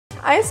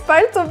I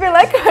aspire to be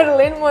like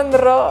Marilyn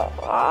Monroe.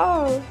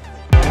 Wow.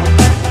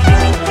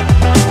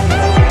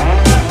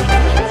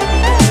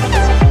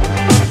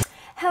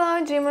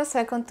 Hello dreamers,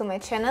 welcome to my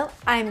channel.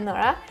 I'm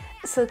Nora.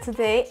 So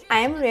today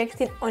I'm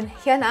reacting on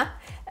HyunA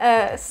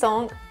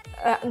song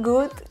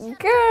Good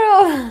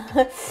Girl.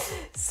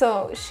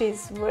 So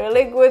she's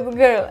really good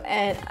girl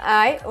and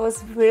I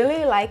was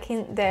really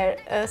liking their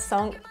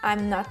song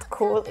I'm Not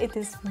Cool. It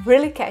is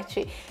really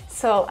catchy.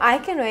 So I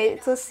can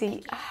wait to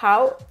see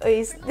how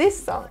is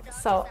this song.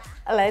 So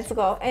let's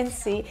go and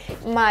see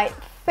my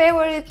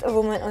favorite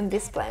woman on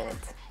this planet.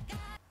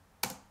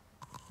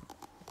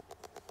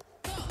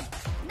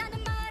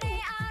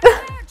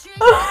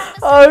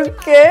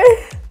 Okay.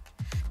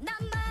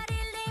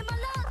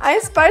 I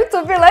aspire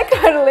to be like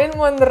Marilyn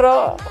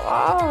Monroe.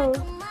 Wow.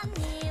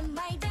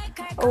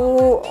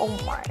 Oh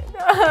my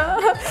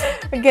god.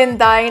 Again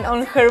dying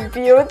on her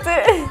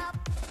beauty.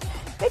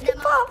 Make it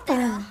pop.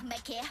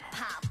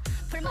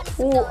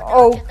 Ooh,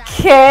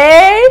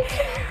 okay.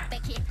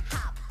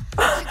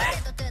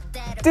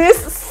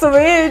 This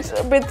switch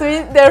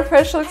between their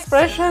facial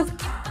expressions.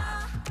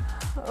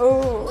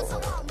 Oh.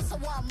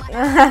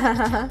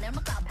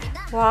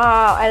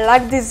 Wow, I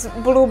like this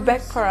blue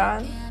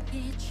background.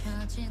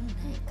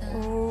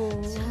 Ooh.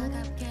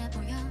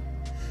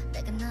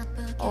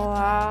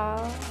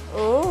 Wow.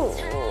 Ooh,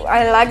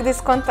 I like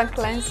this contact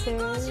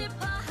lenses.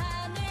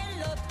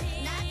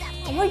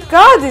 Oh my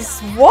god, this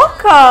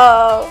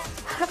vocal!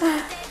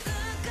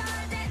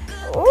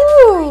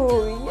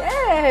 Ooh,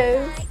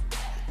 yes!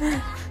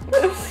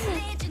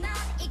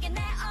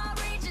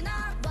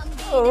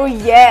 Oh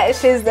yeah,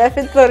 she's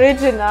definitely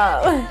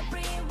original.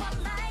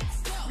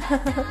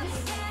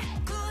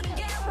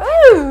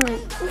 Ooh.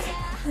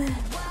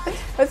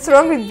 What's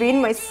wrong with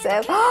being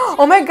myself?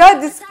 Oh my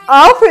god, these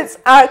outfits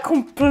are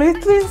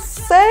completely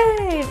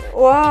insane!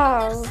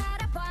 Wow!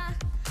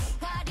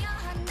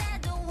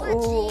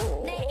 Ooh.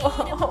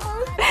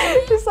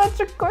 She's such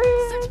a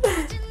queen!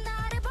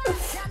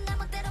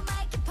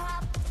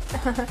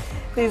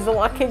 These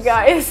lucky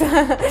guys!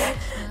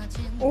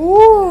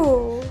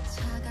 Ooh!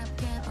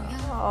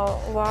 Oh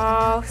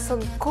wow, so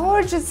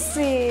gorgeous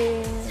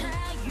scene!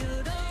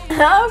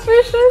 How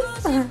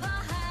precious!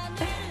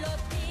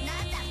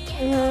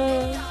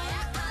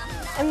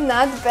 I'm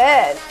not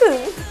bad.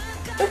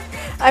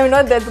 I'm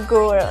not that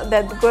girl.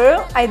 That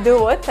girl, I do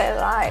what I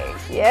like.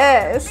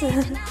 Yes.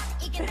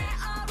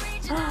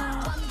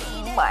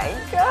 Oh my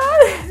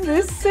god,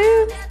 this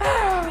scene.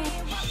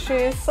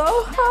 She's so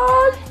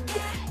hot.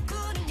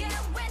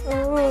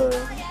 Ooh.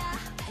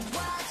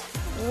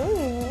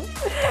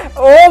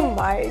 Oh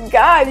my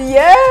god,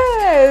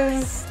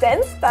 yes!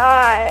 Dance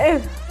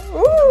time.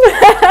 Ooh.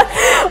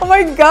 Oh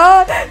my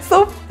god,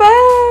 so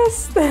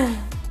fast!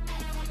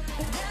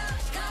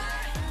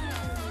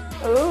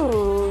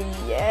 Ooh,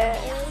 yes!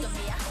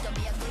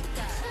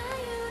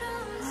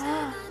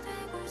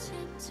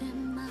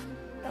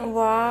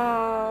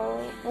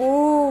 Wow!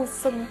 Ooh,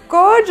 so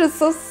gorgeous,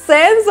 so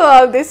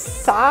sensual, this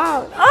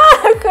sound! Ah,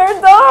 her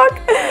dog!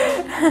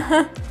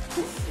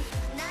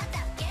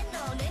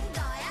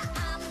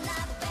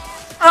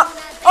 Oh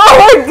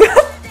my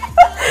god!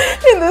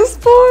 In the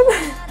spoon!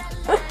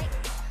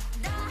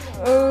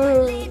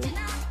 Ooh.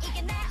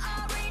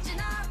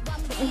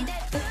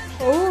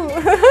 Ooh.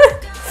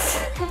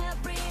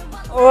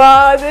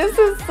 Wow, this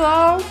is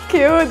so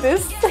cute,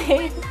 this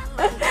thing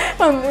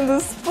in the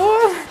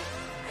spoon.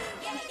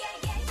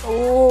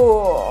 Ooh,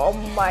 oh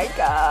my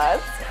god,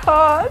 it's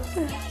hot.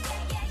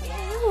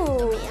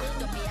 Ooh.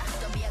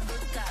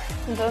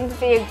 Don't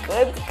be a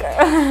good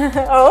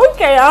girl.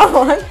 Okay, I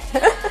want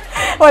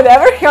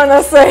whatever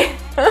HyunA say.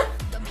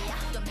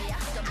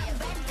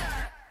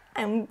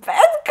 I'm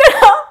bad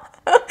girl.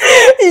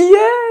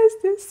 Yes,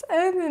 this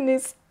ending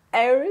is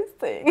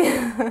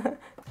everything.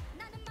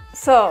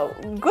 So,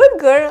 good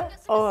girl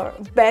or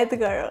bad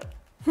girl?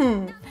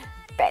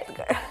 Bad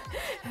girl.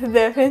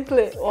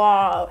 Definitely.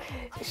 Wow.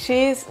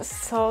 She's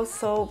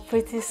so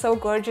pretty, so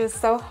gorgeous,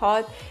 so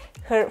hot.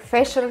 Her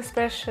facial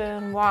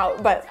expression, wow.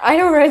 But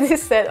I already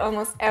said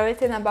almost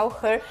everything about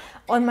her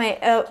on my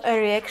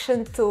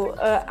reaction to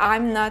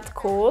I'm Not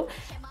Cool.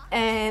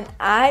 And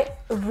I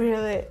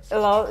really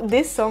love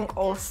this song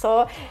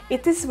also.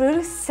 It is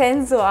really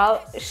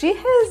sensual. She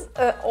has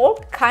all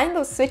kind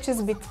of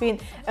switches between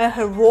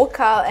her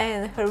vocal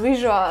and her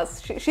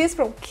visuals. She's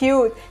from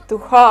cute to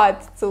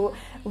hot to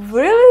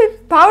really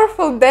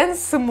powerful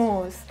dance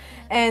moves.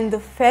 And the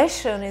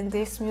fashion in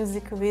this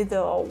music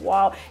video,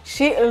 wow,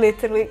 she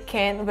literally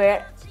can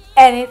wear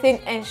anything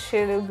and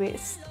she will be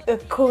a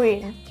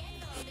queen.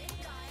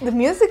 The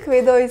music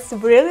video is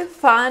really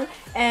fun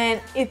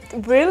and it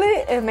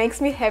really makes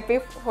me happy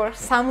for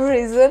some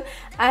reason.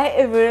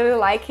 I really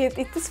like it.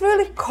 It is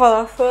really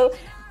colorful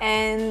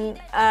and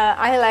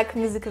I like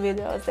music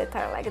videos that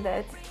are like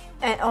that.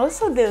 And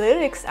also the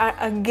lyrics are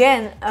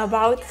again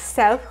about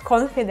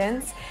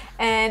self-confidence,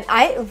 and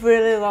I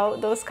really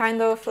love those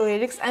kind of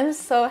lyrics. I'm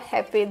so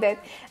happy that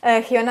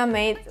HyunA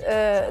made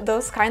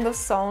those kind of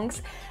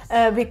songs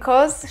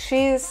because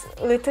she's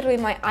literally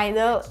my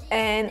idol,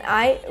 and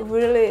I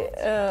really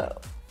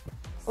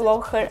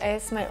love her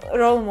as my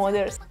role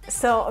model.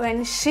 So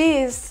when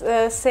she is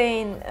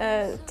saying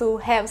to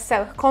have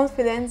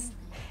self-confidence,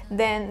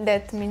 then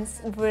that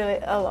means really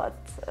a lot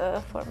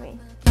for me.